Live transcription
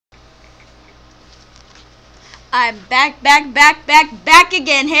I'm back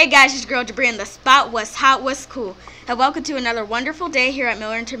again. Hey guys, it's your girl Jabri, and the spot was hot, was cool. And welcome to another wonderful day here at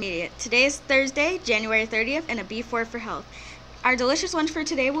Miller Intermediate. Today is Thursday, January 30th, and a B4 for health. Our delicious lunch for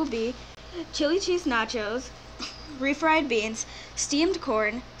today will be chili cheese nachos, refried beans, steamed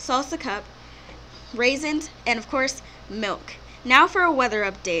corn, salsa cup, raisins, and of course, milk. Now for a weather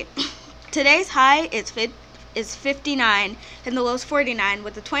update. Today's high is 59 and the low is 49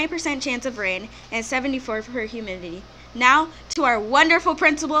 with a 20% chance of rain and 74 for humidity. Now to our wonderful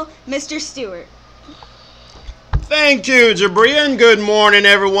principal, Mr. Stewart. Thank you, Jabri, and good morning,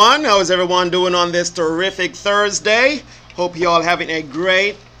 everyone. How is everyone doing on this terrific Thursday? Hope you all having a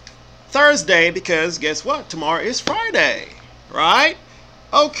great Thursday, because guess what? Tomorrow is Friday, right?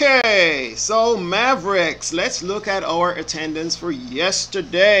 Okay, so Mavericks, let's look at our attendance for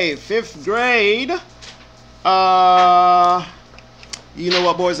yesterday, 5th grade. You know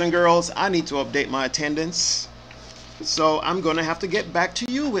what, boys and girls, I need to update my attendance. So I'm going to have to get back to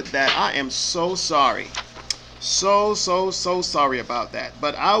you with that. I am so sorry. So sorry about that.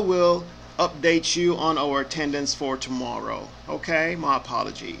 But I will update you on our attendance for tomorrow. Okay, my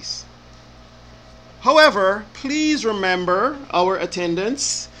apologies. However, please remember our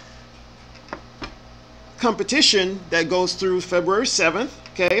attendance competition that goes through February 7th.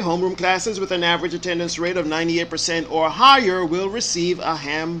 Okay, homeroom classes with an average attendance rate of 98% or higher will receive a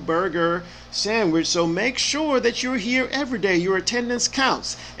hamburger sandwich. So make sure that you're here every day. Your attendance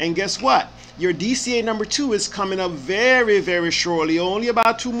counts. And guess what? Your DCA number 2 is coming up very shortly, only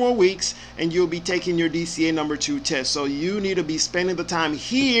about 2 more weeks, and you'll be taking your DCA number 2 test. So you need to be spending the time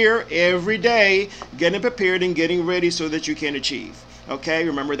here every day, getting prepared and getting ready so that you can achieve. Okay,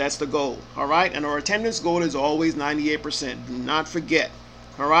 remember that's the goal. All right, and our attendance goal is always 98%. Do not forget.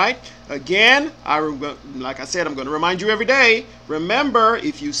 All right, again, like I said, I'm going to remind you every day. Remember,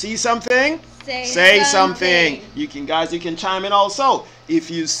 if you see something, say something. You can chime in also.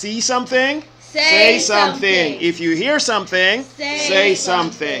 If you see something, say something. If you hear something, say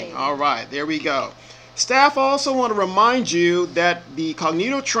something. All right, there we go. Staff also want to remind you that the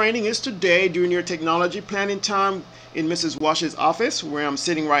Cognito training is today during your technology planning time in Mrs. Wash's office, where I'm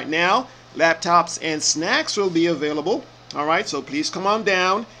sitting right now. Laptops and snacks will be available. All right, so please come on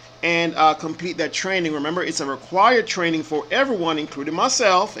down and complete that training. Remember, it's a required training for everyone, including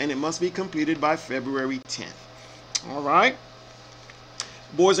myself, and it must be completed by February 10th. All right.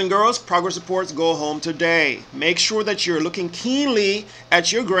 Boys and girls, progress reports go home today. Make sure that you're looking keenly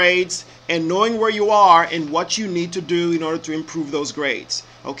at your grades and knowing where you are and what you need to do in order to improve those grades.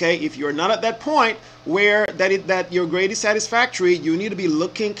 Okay, if you're not at that point where that your grade is satisfactory, you need to be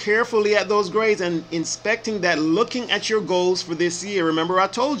looking carefully at those grades and inspecting that, looking at your goals for this year. Remember, I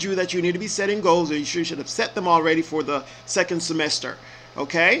told you that you need to be setting goals, or you should have set them already for the second semester.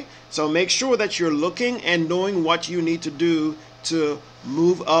 Okay, so make sure that you're looking and knowing what you need to do to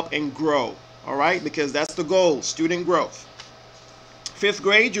move up and grow. All right, because that's the goal, student growth. 5th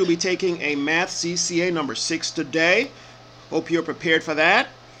grade, you'll be taking a math CCA number 6 today. Hope you're prepared for that.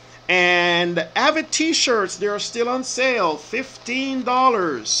 And Avid t-shirts, they are still on sale,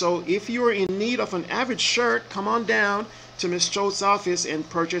 $15. So if you're in need of an Avid shirt, come on down to Ms. Choate's office and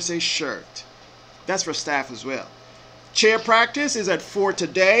purchase a shirt. That's for staff as well. Chair practice is at 4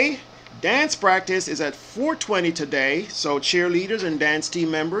 today. Dance practice is at 4:20 today. So cheerleaders and dance team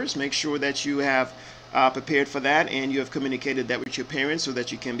members, make sure that you have prepared for that and you have communicated that with your parents so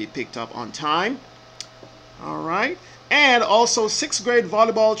that you can be picked up on time. All right. And also 6th grade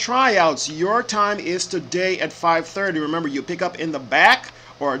volleyball tryouts. Your time is today at 5:30. Remember, you pick up in the back,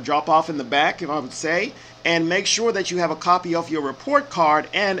 or drop off in the back, if I would say. And make sure that you have a copy of your report card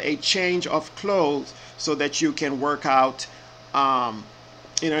and a change of clothes so that you can work out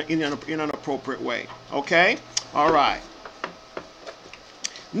in an appropriate way. Okay? All right.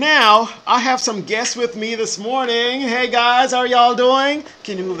 Now, I have some guests with me this morning. Hey guys, how are y'all doing?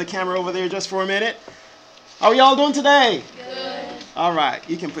 Can you move the camera over there just for a minute? How are y'all doing today? Good. All right,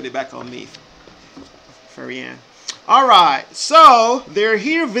 you can put it back on me, Farian. All right, so they're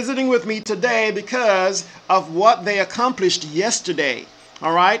here visiting with me today because of what they accomplished yesterday.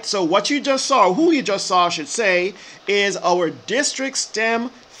 All right, so what you just saw, who you just saw, I should say, is our district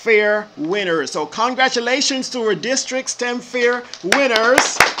STEM Fair winners. So congratulations to our district STEM Fair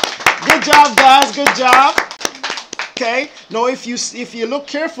winners. Good job, guys. Good job. Okay. Now, if you look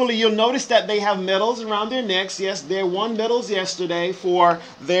carefully, you'll notice that they have medals around their necks. Yes, they won medals yesterday for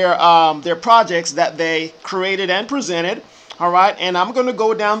their projects that they created and presented. All right, and I'm going to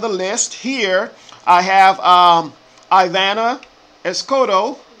go down the list here. I have Ivana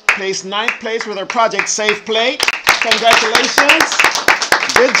Escoto placed 9th place with her project Safe Play. Congratulations.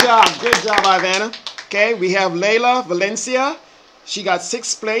 Good job, Ivana. Okay, we have Layla Valencia. She got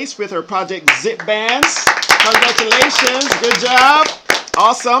 6th place with her project Zip Bands. Congratulations, good job.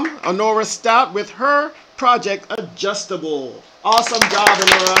 Awesome. Honora Stout with her project Adjustable. Awesome job,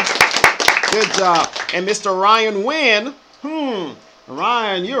 Honora. Good job. And Mr. Ryan Wynn.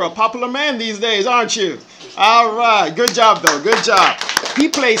 Ryan, you're a popular man these days, aren't you? All right. Good job, though. Good job. He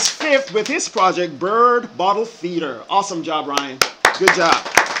placed 5th with his project Bird Bottle Feeder. Awesome job, Ryan. Good job.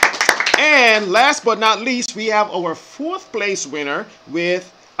 And last but not least, we have our 4th place winner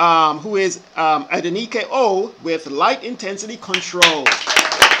with who is Adenike O with Light Intensity Control.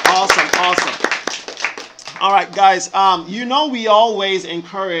 Awesome, awesome. All right, guys, you know we always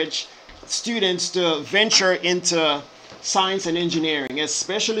encourage students to venture into science and engineering,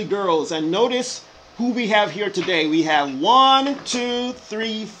 especially girls. And notice who we have here today. We have 1, 2,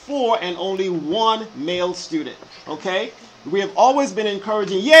 3, 4, and only 1 male student, okay? We have always been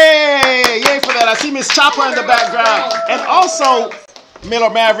encouraging, yay, yay for that. I see Miss Chopper in the background. And also,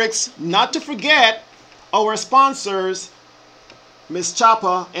 Miller Mavericks, not to forget our sponsors, Miss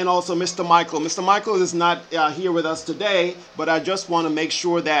Chopper and also Mr. Michael. Mr. Michael is not here with us today, but I just want to make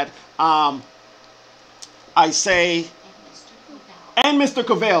sure that I say, and Mr.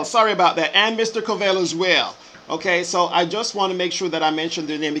 Cavell, sorry about that, and Mr. Cavell as well. Okay, so I just want to make sure that I mention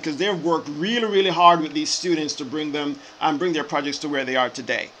their name because they've worked really, really hard with these students to bring them bring their projects to where they are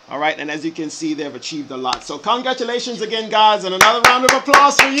today. All right, and as you can see, they've achieved a lot. So congratulations again, guys, and another round of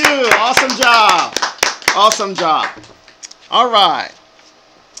applause for you. Awesome job. Awesome job. All right.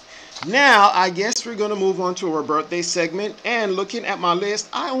 Now, I guess we're going to move on to our birthday segment. And looking at my list,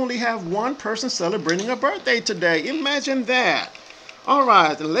 I only have 1 person celebrating a birthday today. Imagine that. All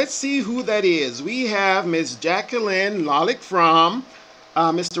right, let's see who that is. We have Miss Jacqueline Lalick from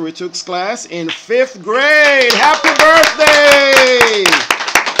Mr. Rituk's class in 5th grade. Happy birthday!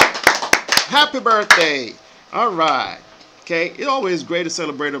 Happy birthday. All right. Okay, it's always great to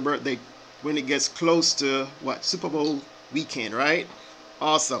celebrate a birthday when it gets close to, what, Super Bowl weekend, right?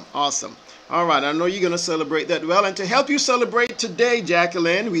 Awesome, awesome. All right, I know you're going to celebrate that well. And to help you celebrate today,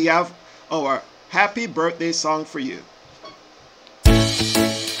 Jacqueline, we have our happy birthday song for you.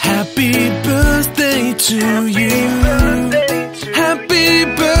 Happy birthday to you. Happy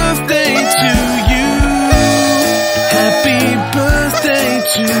birthday to you. Happy birthday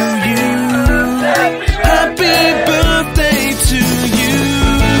to you. Happy birthday to you.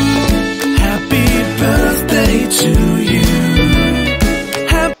 Happy birthday to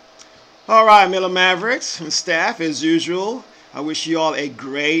you. All right, Miller Mavericks and staff, as usual, I wish you all a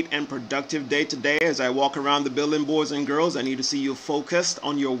great and productive day today. As I walk around the building, boys and girls, I need to see you focused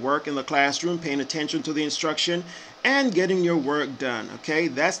on your work in the classroom, paying attention to the instruction, and getting your work done, okay?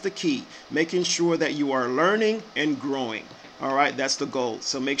 That's the key, making sure that you are learning and growing, all right? That's the goal,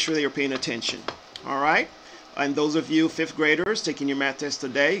 so make sure that you're paying attention, all right? And those of you 5th graders taking your math test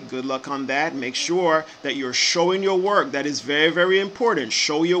today, good luck on that. Make sure that you're showing your work. That is very, very important.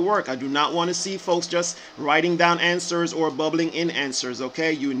 Show your work. I do not want to see folks just writing down answers or bubbling in answers,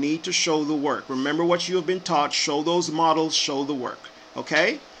 okay? You need to show the work. Remember what you have been taught. Show those models. Show the work,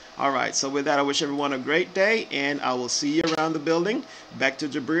 okay? All right, so with that, I wish everyone a great day, and I will see you around the building. Back to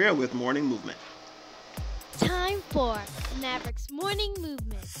Jabria with Morning Movement. Time for Mavericks Morning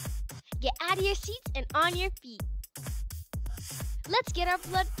Movement. Get out of your seats and on your feet. Let's get our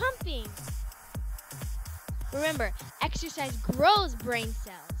blood pumping. Remember, exercise grows brain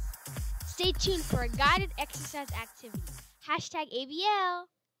cells. Stay tuned for a guided exercise activity. #ABL.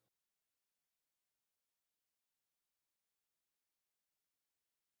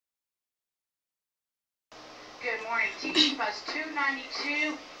 Good morning. Teaching bus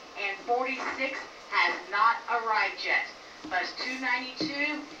 292 and 46 has not arrived yet. Bus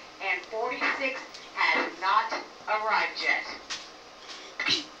 292 and 46 has not arrived yet.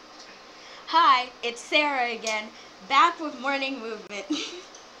 Hi, it's Sarah again, back with Morning Movement.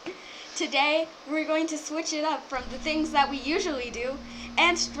 Today, we're going to switch it up from the things that we usually do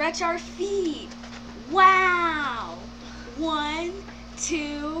and stretch our feet. Wow! 1,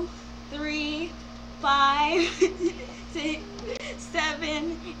 2, 3, 5, 6,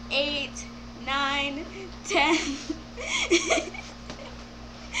 7, 8, 9, 10.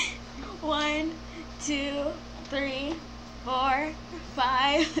 1, 2, 3, 4,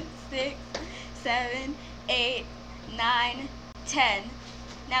 5, 6, 7, 8, 9, 10.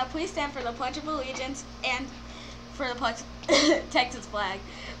 Now please stand for the Pledge of Allegiance and for the Texas flag.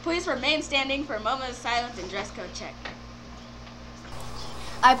 Please remain standing for a moment of silence and dress code check.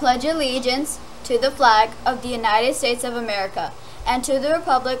 I pledge allegiance to the flag of the United States of America and to the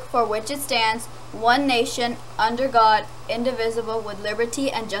republic for which it stands, one nation, under God, indivisible, with liberty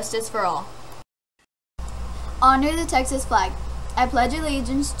and justice for all. honor the Texas flag. I pledge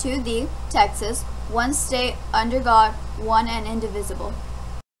allegiance to thee, Texas, one state, under God, one and indivisible.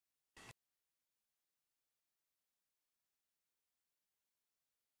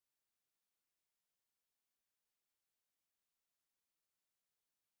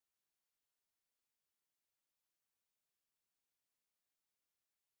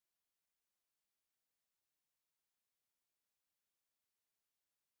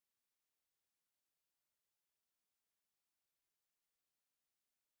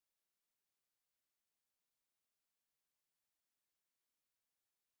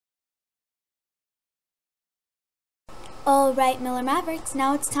 All right, Miller Mavericks,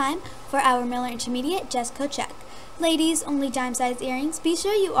 now it's time for our Miller Intermediate Dress Code Check. Ladies, only dime-sized earrings. Be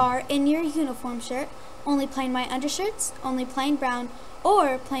sure you are in your uniform shirt. Only plain white undershirts, only plain brown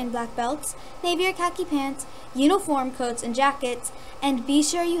or plain black belts, navy or khaki pants, uniform coats and jackets, and be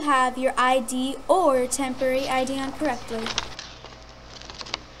sure you have your ID or temporary ID on correctly.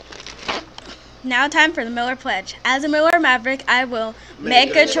 Now time for the Miller Pledge. As a Miller Maverick, I will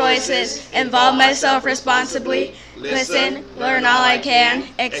make good choices, involve myself responsibly, listen, learn all I can,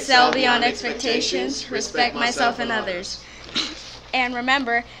 excel beyond expectations, respect myself and others. And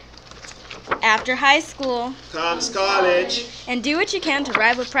remember, after high school comes college. And do what you can to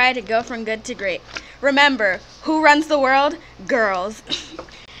ride with pride and go from good to great. Remember, who runs the world? Girls.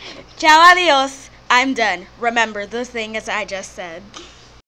 Ciao, adios. I'm done. Remember the thing as I just said.